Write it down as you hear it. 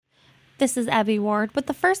This is Abby Ward with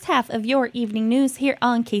the first half of your evening news here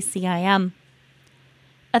on KCIM.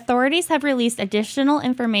 Authorities have released additional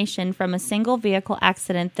information from a single vehicle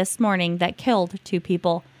accident this morning that killed 2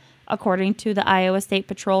 people. According to the Iowa State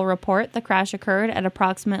Patrol report, the crash occurred at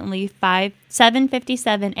approximately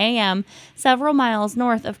 7:57 a.m. several miles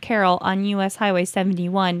north of Carroll on U.S. Highway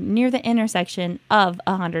 71 near the intersection of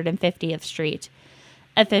 150th Street.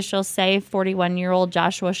 Officials say 41-year-old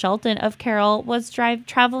Joshua Shelton of Carroll was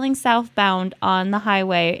traveling southbound on the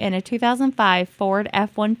highway in a 2005 Ford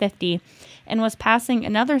F-150 and was passing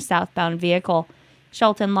another southbound vehicle.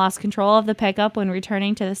 Shelton lost control of the pickup when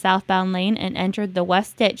returning to the southbound lane and entered the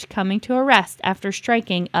west ditch, coming to a rest after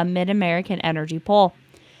striking a Mid-American Energy pole.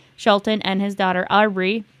 Shelton and his daughter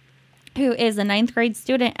Aubrey, who is a 9th grade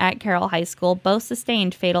student at Carroll High School, both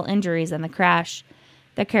sustained fatal injuries in the crash.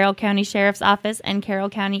 The Carroll County Sheriff's Office and Carroll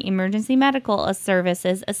County Emergency Medical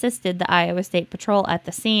Services assisted the Iowa State Patrol at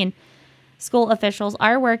the scene. School officials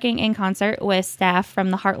are working in concert with staff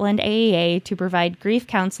from the Heartland AEA to provide grief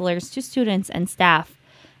counselors to students and staff.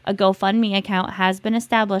 A GoFundMe account has been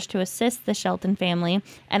established to assist the Shelton family,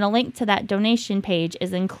 and a link to that donation page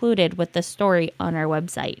is included with the story on our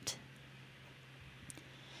website.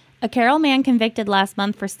 A Carroll man convicted last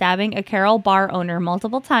month for stabbing a Carroll bar owner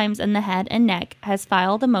multiple times in the head and neck has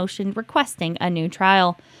filed a motion requesting a new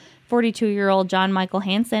trial. 42-year-old John Michael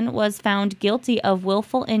Hansen was found guilty of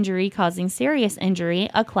willful injury causing serious injury,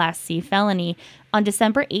 a Class C felony, on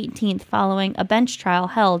December 18th following a bench trial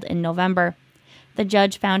held in November. The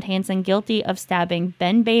judge found Hansen guilty of stabbing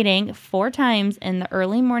Ben Bading 4 times in the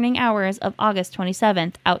early morning hours of August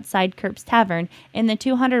 27th outside Kirp's Tavern in the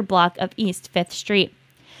 200 block of East 5th Street.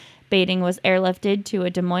 Bading was airlifted to a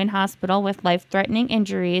Des Moines hospital with life-threatening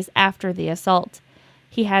injuries after the assault.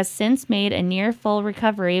 He has since made a near-full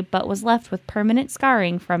recovery but was left with permanent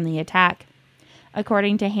scarring from the attack.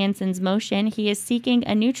 According to Hansen's motion, he is seeking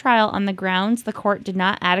a new trial on the grounds the court did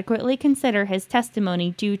not adequately consider his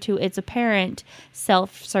testimony due to its apparent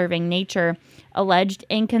self-serving nature, alleged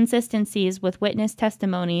inconsistencies with witness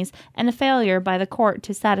testimonies, and a failure by the court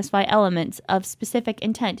to satisfy elements of specific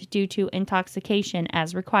intent due to intoxication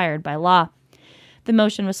as required by law. The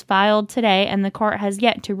motion was filed today, and the court has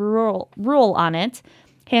yet to rule on it.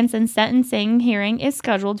 Hansen's sentencing hearing is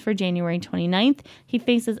scheduled for January 29th. He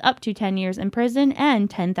faces up to 10 years in prison and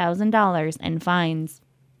 $10,000 in fines.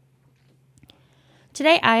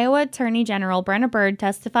 Today, Iowa Attorney General Brenna Bird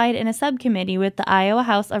testified in a subcommittee with the Iowa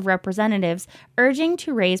House of Representatives, urging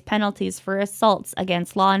to raise penalties for assaults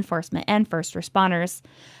against law enforcement and first responders.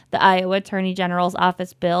 The Iowa Attorney General's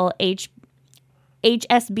Office Bill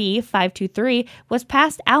HSB 523 was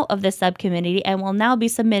passed out of the subcommittee and will now be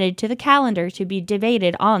submitted to the calendar to be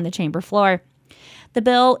debated on the chamber floor. The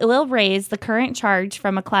bill will raise the current charge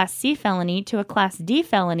from a Class C felony to a Class D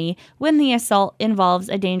felony when the assault involves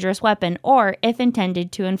a dangerous weapon or if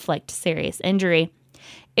intended to inflict serious injury.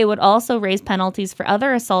 It would also raise penalties for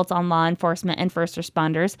other assaults on law enforcement and first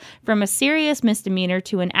responders from a serious misdemeanor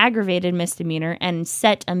to an aggravated misdemeanor and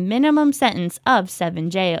set a minimum sentence of 7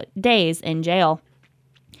 days in jail.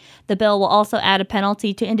 The bill will also add a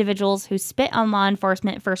penalty to individuals who spit on law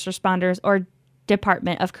enforcement, first responders, or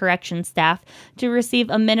Department of Corrections staff to receive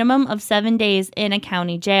a minimum of 7 days in a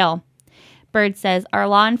county jail. Bird says, "Our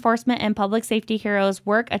law enforcement and public safety heroes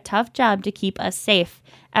work a tough job to keep us safe.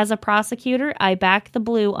 As a prosecutor, I back the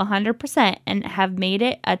blue 100% and have made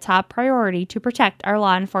it a top priority to protect our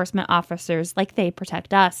law enforcement officers like they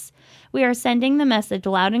protect us. We are sending the message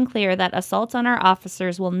loud and clear that assaults on our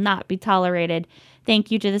officers will not be tolerated.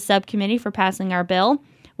 Thank you to the subcommittee for passing our bill.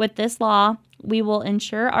 With this law, we will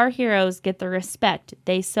ensure our heroes get the respect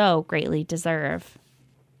they so greatly deserve."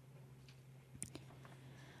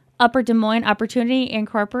 Upper Des Moines Opportunity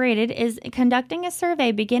Incorporated is conducting a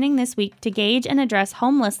survey beginning this week to gauge and address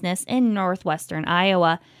homelessness in northwestern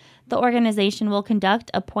Iowa. The organization will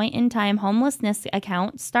conduct a point-in-time homelessness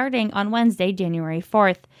account starting on Wednesday, January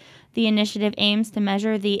 4th. The initiative aims to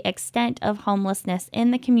measure the extent of homelessness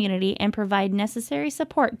in the community and provide necessary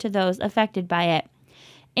support to those affected by it.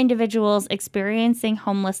 Individuals experiencing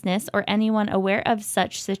homelessness or anyone aware of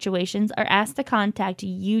such situations are asked to contact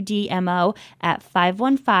UDMO at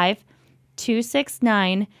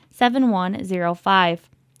 515-269-7105.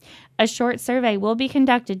 A short survey will be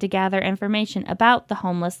conducted to gather information about the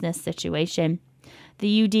homelessness situation.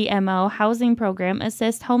 The UDMO housing program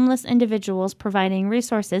assists homeless individuals, providing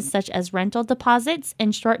resources such as rental deposits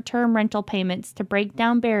and short-term rental payments to break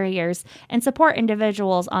down barriers and support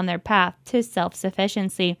individuals on their path to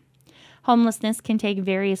self-sufficiency. Homelessness can take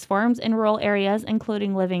various forms in rural areas,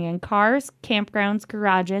 including living in cars, campgrounds,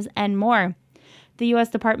 garages, and more. The U.S.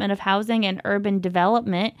 Department of Housing and Urban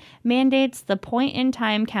Development mandates the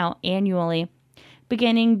point-in-time count annually.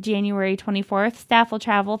 Beginning January 24th, staff will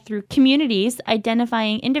travel through communities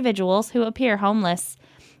identifying individuals who appear homeless.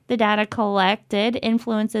 The data collected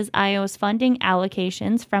influences Iowa's funding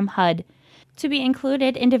allocations from HUD. To be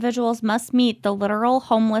included, individuals must meet the literal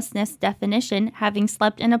homelessness definition, having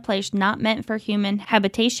slept in a place not meant for human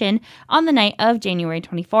habitation on the night of January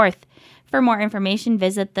 24th. For more information,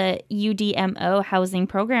 visit the UDMO housing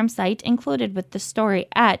program site included with the story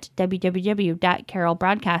at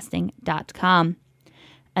www.carrollbroadcasting.com.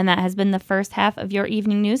 And that has been the first half of your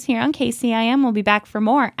evening news here on KCIM. We'll be back for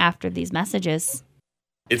more after these messages.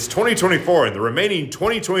 It's 2024, and the remaining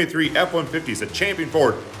 2023 F-150s at Champion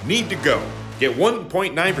Ford need to go. Get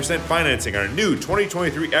 1.9% financing on a new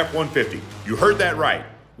 2023 F-150. You heard that right,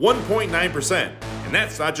 1.9%. And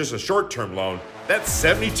that's not just a short-term loan, that's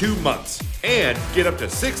 72 months. And get up to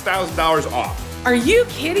 $6,000 off. Are you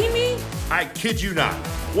kidding me? I kid you not.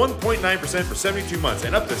 1.9% for 72 months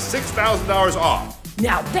and up to $6,000 off.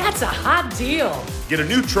 Now that's a hot deal. Get a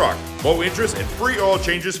new truck, low interest, and free oil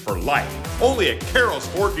changes for life. Only at Carroll's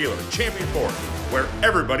Ford dealer in Champion Ford, where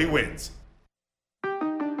everybody wins.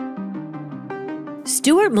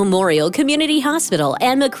 Stewart Memorial Community Hospital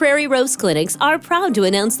and McCrary Rose Clinics are proud to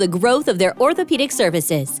announce the growth of their orthopedic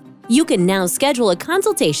services. You can now schedule a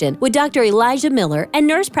consultation with Dr. Elijah Miller and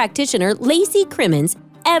nurse practitioner Lacey Crimmins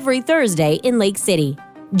every Thursday in Lake City.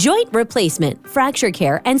 Joint replacement, fracture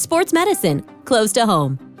care, and sports medicine, close to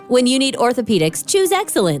home. When you need orthopedics, choose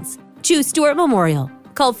excellence. Choose Stewart Memorial.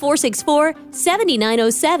 Call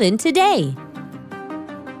 464-7907 today.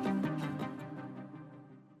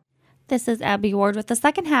 This is Abby Ward with the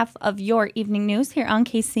second half of your evening news here on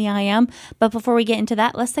KCIM. But before we get into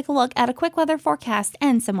that, let's take a look at a quick weather forecast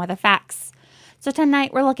and some weather facts. So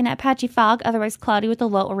tonight we're looking at patchy fog, otherwise cloudy with a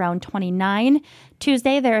low around 29.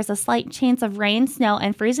 Tuesday there is a slight chance of rain, snow,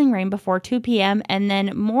 and freezing rain before 2 p.m. and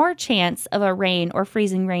then more chance of a rain or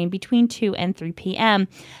freezing rain between 2 and 3 p.m.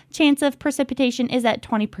 Chance of precipitation is at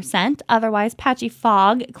 20%, otherwise patchy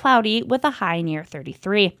fog, cloudy with a high near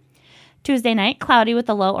 33. Tuesday night, cloudy with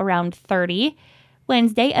a low around 30.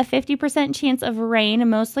 Wednesday, a 50% chance of rain,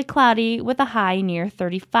 mostly cloudy with a high near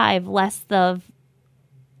 35, less than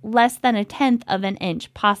a tenth of an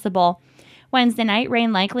inch possible. Wednesday night,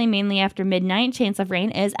 rain likely mainly after midnight. Chance of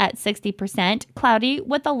rain is at 60%, cloudy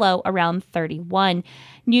with a low around 31.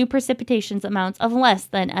 New precipitation amounts of less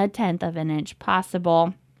than a tenth of an inch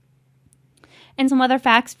possible. And some weather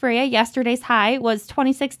facts for you. Yesterday's high was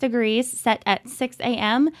 26 degrees set at 6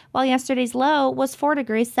 a.m., while yesterday's low was 4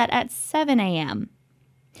 degrees set at 7 a.m.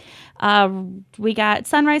 We got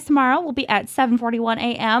sunrise tomorrow will be at 7:41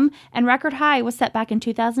 a.m. and record high was set back in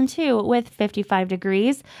 2002 with 55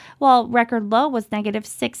 degrees, while record low was negative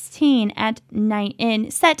 16 set in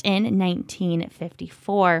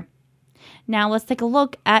 1954. Now let's take a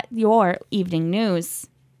look at your evening news.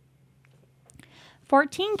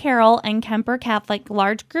 14 Carroll and Kemper Catholic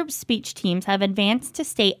large group speech teams have advanced to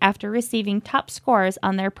state after receiving top scores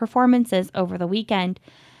on their performances over the weekend.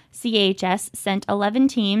 CHS sent 11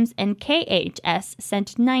 teams and KHS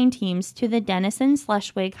sent 9 teams to the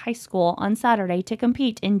Denison-Schleswig High School on Saturday to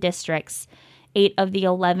compete in districts. 8 of the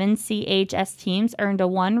 11 CHS teams earned a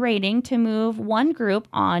 1 rating to move 1 group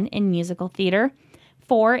on in musical theater,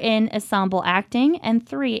 4 in ensemble acting, and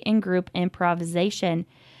 3 in group improvisation.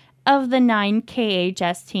 Of the 9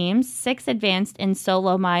 KHS teams, 6 advanced in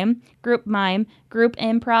solo mime, group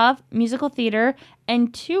improv, musical theater,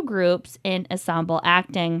 and 2 groups in ensemble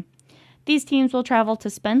acting. These teams will travel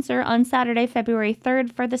to Spencer on Saturday, February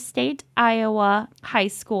 3rd for the State Iowa High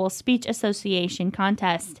School Speech Association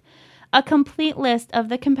contest. A complete list of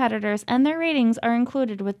the competitors and their ratings are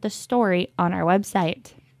included with the story on our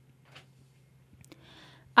website.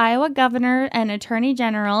 Iowa Governor and Attorney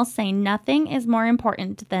General say nothing is more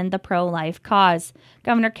important than the pro-life cause.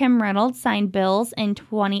 Governor Kim Reynolds signed bills in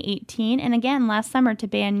 2018 and again last summer to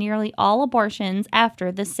ban nearly all abortions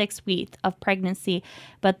after the 6th week of pregnancy.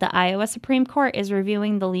 But the Iowa Supreme Court is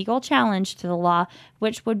reviewing the legal challenge to the law,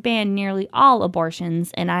 which would ban nearly all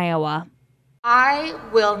abortions in Iowa. I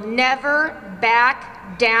will never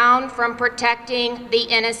back down from protecting the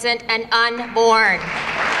innocent and unborn.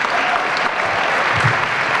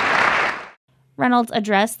 Reynolds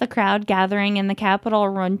addressed the crowd gathering in the Capitol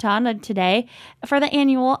Rotunda today for the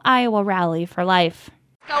annual Iowa Rally for Life.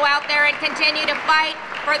 Go out there and continue to fight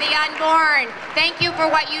for the unborn. Thank you for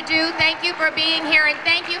what you do. Thank you for being here. And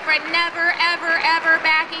thank you for never, ever, ever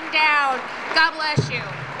backing down. God bless you.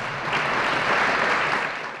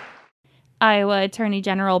 Iowa Attorney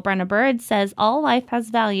General Brenna Bird says all life has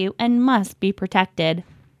value and must be protected.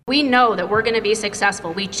 We know that we're going to be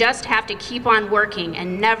successful. We just have to keep on working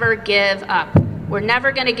and never give up. We're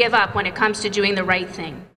never going to give up when it comes to doing the right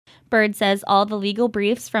thing. Byrd says all the legal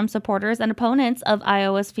briefs from supporters and opponents of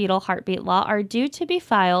Iowa's fetal heartbeat law are due to be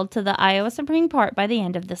filed to the Iowa Supreme Court by the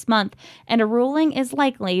end of this month, and a ruling is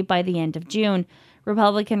likely by the end of June.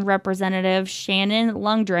 Republican Representative Shannon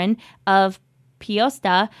Lundgren of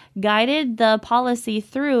Peosta guided the policy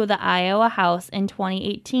through the Iowa House in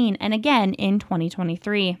 2018 and again in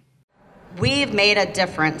 2023. We've made a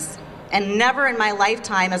difference. And never in my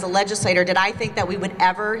lifetime as a legislator did I think that we would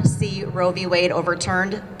ever see Roe v. Wade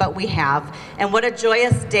overturned, but we have. And what a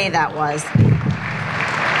joyous day that was.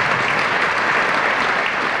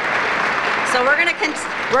 So we're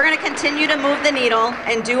going to continue to move the needle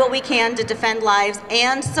and do what we can to defend lives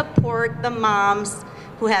and support the moms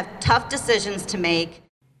who have tough decisions to make.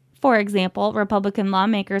 For example, Republican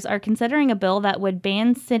lawmakers are considering a bill that would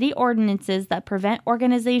ban city ordinances that prevent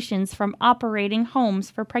organizations from operating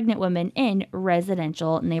homes for pregnant women in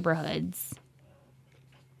residential neighborhoods.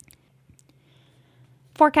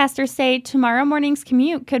 Forecasters say tomorrow morning's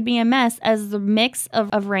commute could be a mess as the mix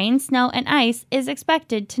of rain, snow, and ice is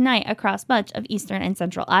expected tonight across much of eastern and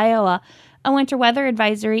central Iowa. A winter weather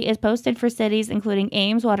advisory is posted for cities including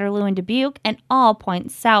Ames, Waterloo, and Dubuque, and all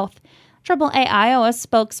points south. AAA Iowa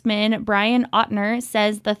spokesman Brian Ottner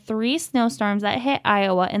says the 3 snowstorms that hit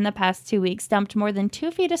Iowa in the past 2 weeks dumped more than 2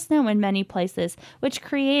 feet of snow in many places, which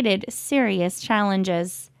created serious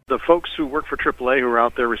challenges. The folks who work for AAA who are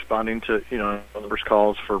out there responding to, numerous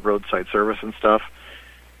calls for roadside service and stuff,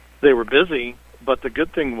 they were busy, but the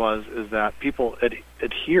good thing is that people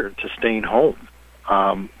adhered to staying home,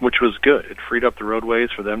 which was good. It freed up the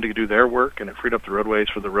roadways for them to do their work, and it freed up the roadways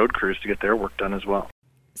for the road crews to get their work done as well.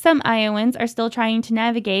 Some Iowans are still trying to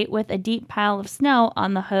navigate with a deep pile of snow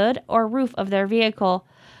on the hood or roof of their vehicle,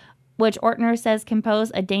 which Ortner says can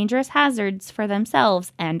pose a dangerous hazards for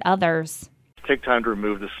themselves and others. Take time to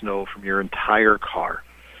remove the snow from your entire car.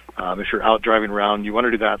 If you're out driving around, you want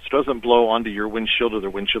to do that so it doesn't blow onto your windshield or the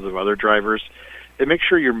windshield of other drivers. And make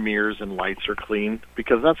sure your mirrors and lights are clean,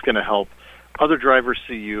 because that's going to help other drivers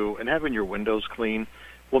see you, and having your windows clean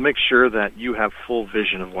will make sure that you have full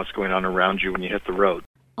vision of what's going on around you when you hit the road.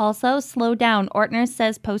 Also, slow down. Ortner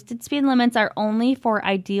says posted speed limits are only for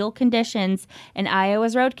ideal conditions, and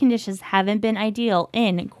Iowa's road conditions haven't been ideal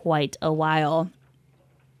in quite a while.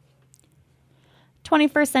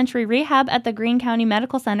 21st Century Rehab at the Greene County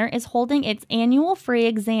Medical Center is holding its annual free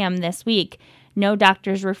exam this week. No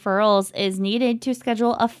doctor's referrals is needed to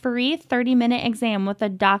schedule a free 30-minute exam with a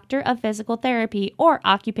doctor of physical therapy or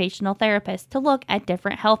occupational therapist to look at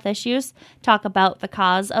different health issues, talk about the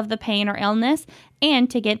cause of the pain or illness, and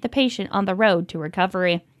to get the patient on the road to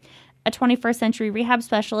recovery. A 21st Century Rehab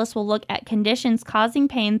specialist will look at conditions causing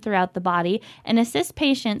pain throughout the body and assist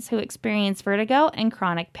patients who experience vertigo and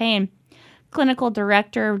chronic pain. Clinical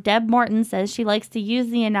Director Deb Morton says she likes to use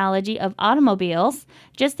the analogy of automobiles.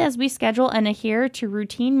 Just as we schedule and adhere to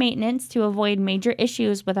routine maintenance to avoid major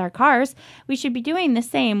issues with our cars, we should be doing the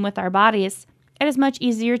same with our bodies. It is much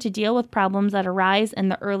easier to deal with problems that arise in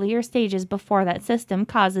the earlier stages before that system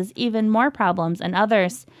causes even more problems in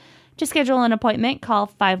others. To schedule an appointment,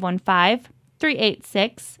 call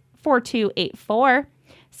 515-386-4284.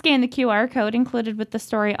 Scan the QR code included with the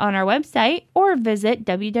story on our website or visit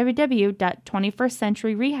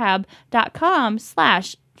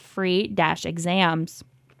www.21stcenturyrehab.com/free-exams.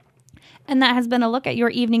 And that has been a look at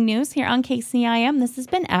your evening news here on KCIM. This has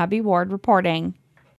been Abby Ward reporting.